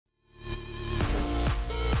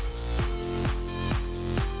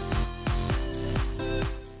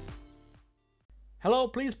Hello,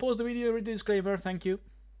 please pause the video, read the disclaimer, thank you.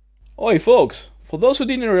 Oi folks, for those who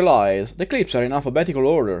didn't realize, the clips are in alphabetical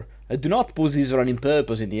order. I do not put this on in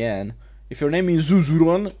purpose in the end. If your name is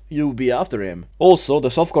Zuzuron, you'll be after him. Also, the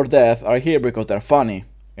softcore deaths are here because they're funny.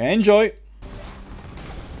 Enjoy!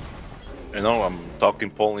 You know, I'm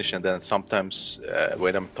talking Polish and then sometimes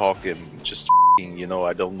when I'm talking, just you know,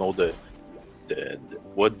 I don't know the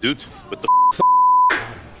what dude? What the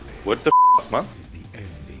what the man?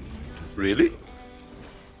 Really?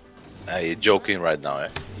 You're joking right now, eh?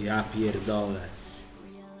 Ja pierdolę.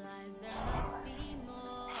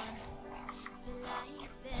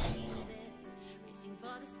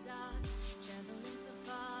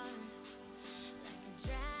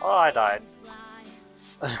 Oh, I died.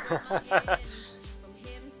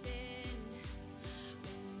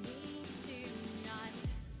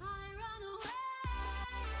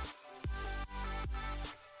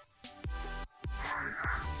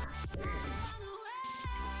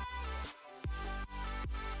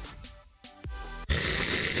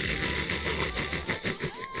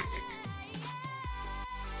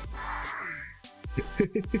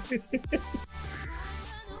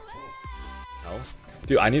 No.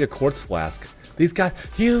 Dude, I need a quartz flask. These guys,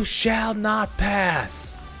 you shall not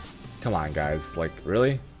pass. Come on, guys. Like,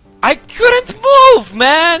 really? I couldn't move,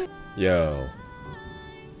 man! Yo.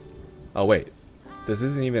 Oh, wait. This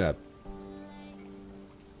isn't even a...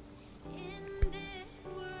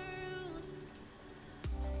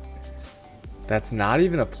 That's not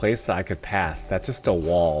even a place that I could pass. That's just a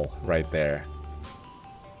wall right there.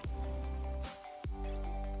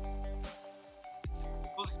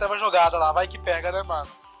 Que tava jogada lá, vai que pega, né, mano?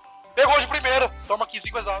 Pegou de primeira, toma aqui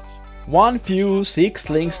 5 exaltos. One fuse, 6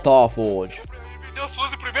 link Starforge. Me deu os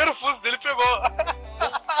fusos, o primeiro fuso dele pegou.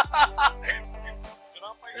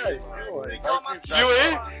 Viu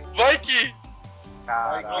aí? Vai que.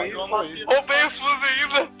 Roubei os fusos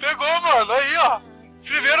ainda. Pegou, mano. Aí, ó.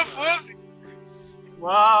 Primeiro fuso.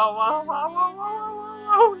 Uau, uau, uau, uau, uau,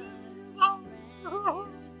 uau.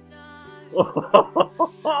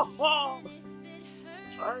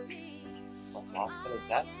 What is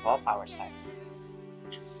that? Well, power side.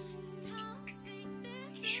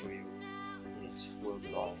 Show you it's full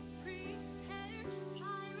glory.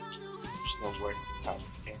 There's no word inside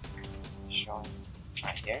of here. Show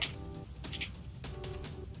right here.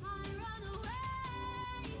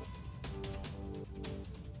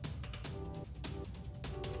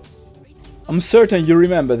 I'm certain you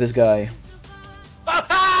remember this guy.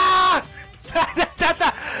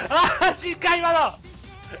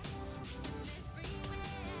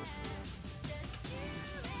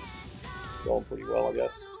 It's going pretty well, I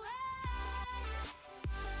guess.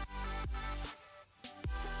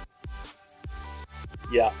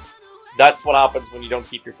 Yeah, that's what happens when you don't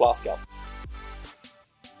keep your flask up.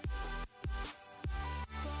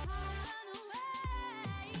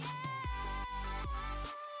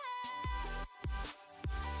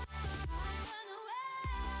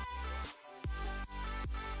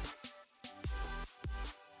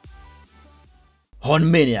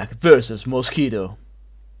 Maniac versus Mosquito.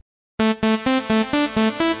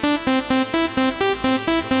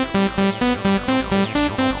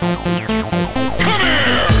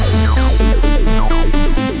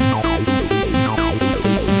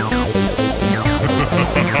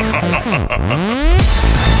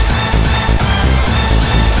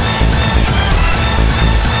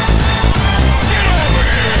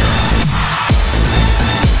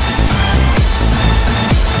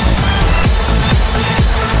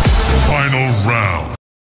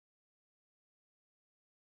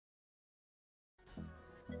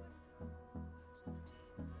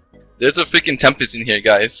 There's a freaking Tempest in here,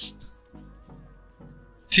 guys.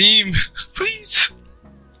 Team, please.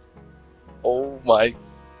 Oh my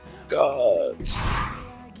god.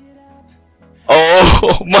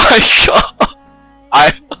 Oh my god.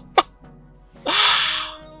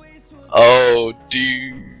 Oh,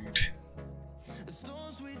 dude.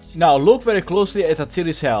 Now look very closely at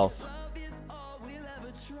Atsiri's health.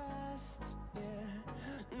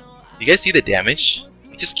 You guys see the damage?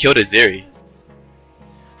 He just killed Azeri.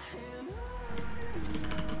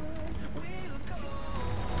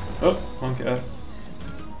 Oh, Monk S.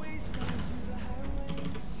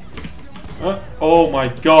 Oh my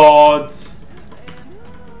god!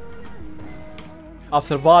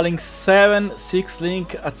 After Valing 7, 6 link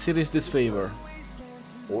Atsiri's disfavor.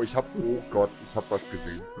 Oh, oh Gott, ich hab was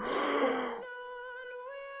gesehen.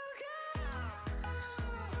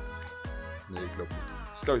 Nee, ich glaube nicht.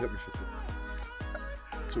 Ich glaube, ich hab mich vertippt.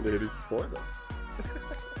 Schon der den Spoiler.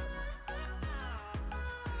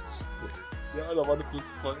 Ja, da war eine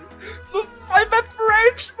 +2. +2 Map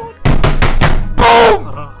Rage, Mann!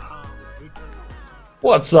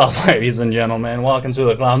 What's up, ladies and gentlemen? Welcome to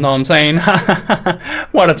the club. No, I'm saying,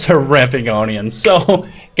 what a terrific audience. So,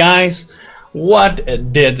 guys, what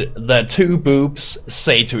did the two boobs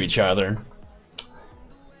say to each other?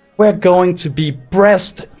 We're going to be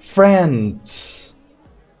breast friends.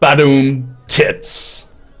 Badoom tits.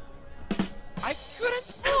 I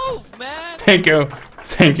couldn't move, man. Thank you.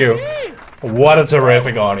 Thank you. What a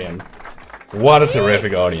terrific audience. What a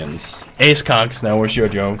terrific audience. Ace Cox, now where's your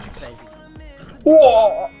jokes?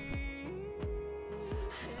 Whoa!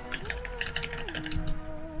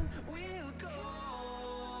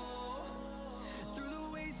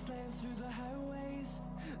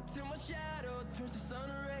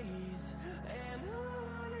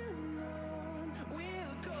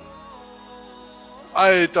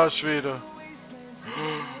 Alter Schwede.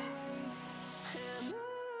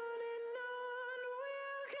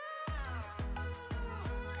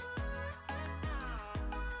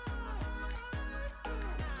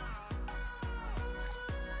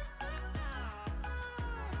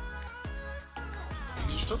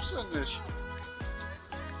 Wieso stirbst du denn nicht?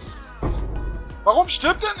 Warum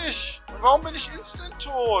stirbt er nicht? Und warum bin ich instant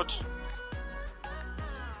tot?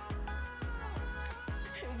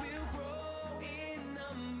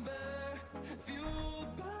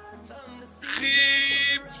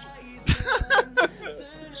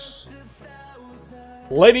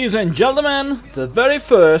 Ladies and gentlemen, the very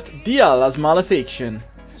first Diala's Malefiction.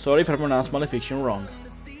 Sorry if I pronounced Malefiction wrong.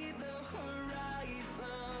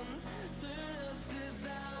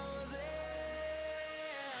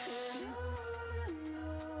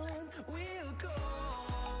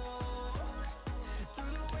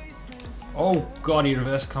 Oh god, he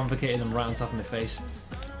reverse convocated them right on top of my face.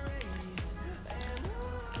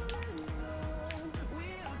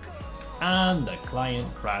 And the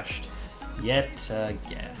client crashed yet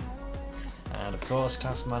again. And of course,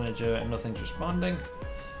 class manager, nothing's responding.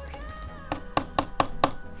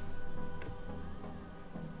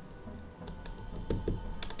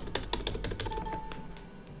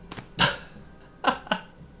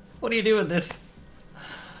 What do you do with this?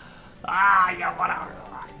 Ah, yeah, whatever.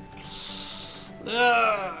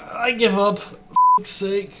 I give up. For f***'s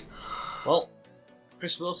sake. Well,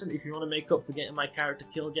 Chris Wilson, if you want to make up for getting my character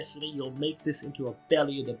killed yesterday, you'll make this into a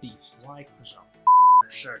belly of the beast. Like yourself.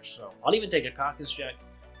 Search, so I'll even take a carcass jack.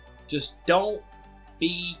 Just don't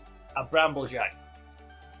be a bramble jack.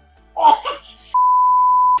 Oh, for f***'s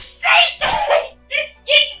sake! I hate this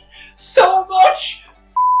game so much!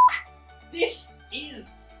 This is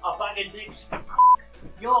a bag of dicks.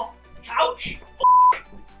 Your couch.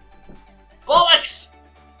 Bollocks!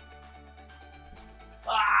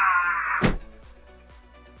 Ah!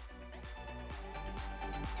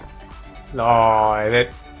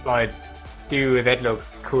 Lord, dude, that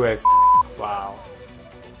looks cool as wow.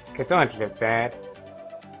 Can someone clip that?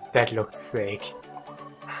 That looked sick.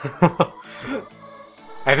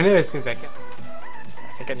 I've never seen that.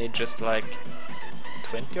 I think I need just like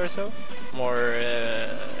 20 or so more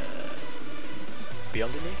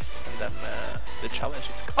beyond the leagues, and then the challenge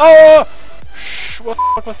is. Oh! What the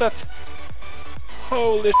fuck was that?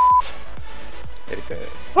 Holy shit!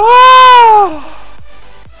 Ah!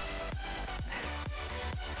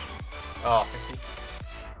 Oh, thank you.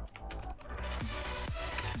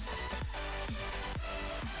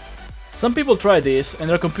 Some people tried this and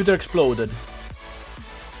their computer exploded.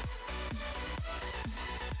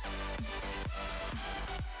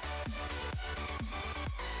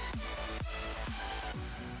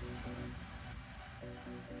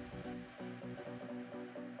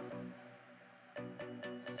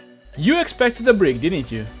 You expected a break,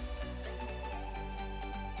 didn't you?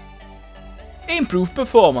 Improved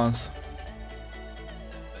performance.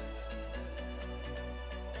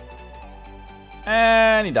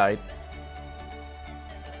 And he died.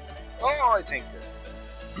 Oh, I tanked it.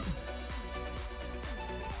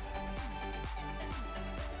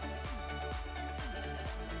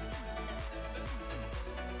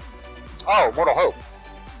 Oh, Mortal Hope.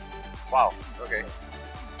 Wow. Okay.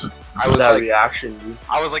 I was that like, reaction.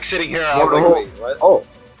 I was like sitting here. I was like, wait, what? Oh.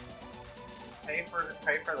 Pay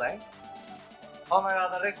for leg. Oh my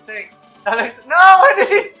god, that looks sick. That looks. No, why did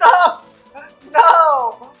he stop?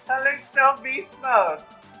 No, that looks so beast mode.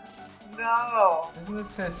 No. Isn't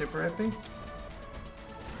this guy super epic?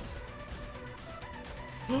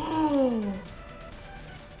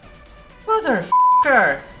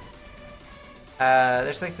 Motherfucker!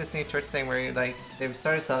 There's like this new Twitch thing where you, like they've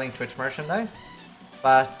started selling Twitch merchandise,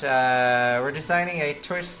 but we're designing a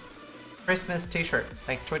Twitch Christmas T-shirt,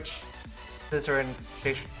 like Twitch scissor and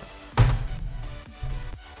T-shirt.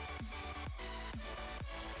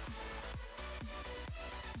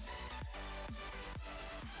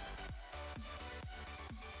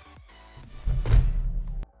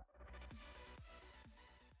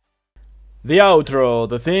 the outro,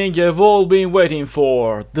 the thing you've all been waiting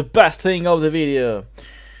for, the best thing of the video.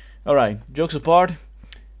 Alright, jokes apart,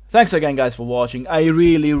 thanks again guys for watching. I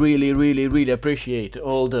really appreciate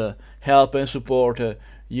all the help and support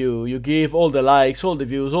you give, all the likes, all the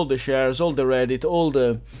views, all the shares, all the Reddit, all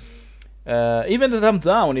the even the thumbs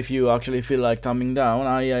down if you actually feel like thumbing down.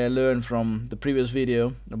 I learned from the previous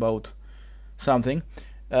video about something,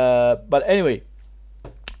 but anyway,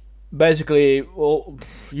 basically, well,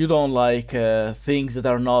 you don't like things that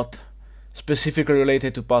are not specifically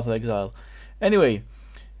related to Path of Exile. Anyway,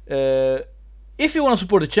 if you want to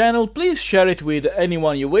support the channel, please share it with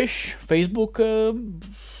anyone you wish, Facebook,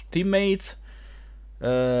 teammates,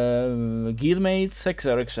 guildmates,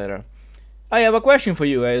 etc, etc. I have a question for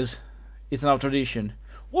you guys. It's now tradition.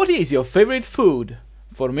 What is your favorite food?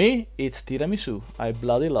 For me, it's tiramisu. I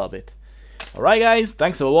bloody love it. Alright guys,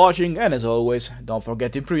 thanks for watching, and as always, don't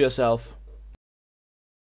forget to improve yourself.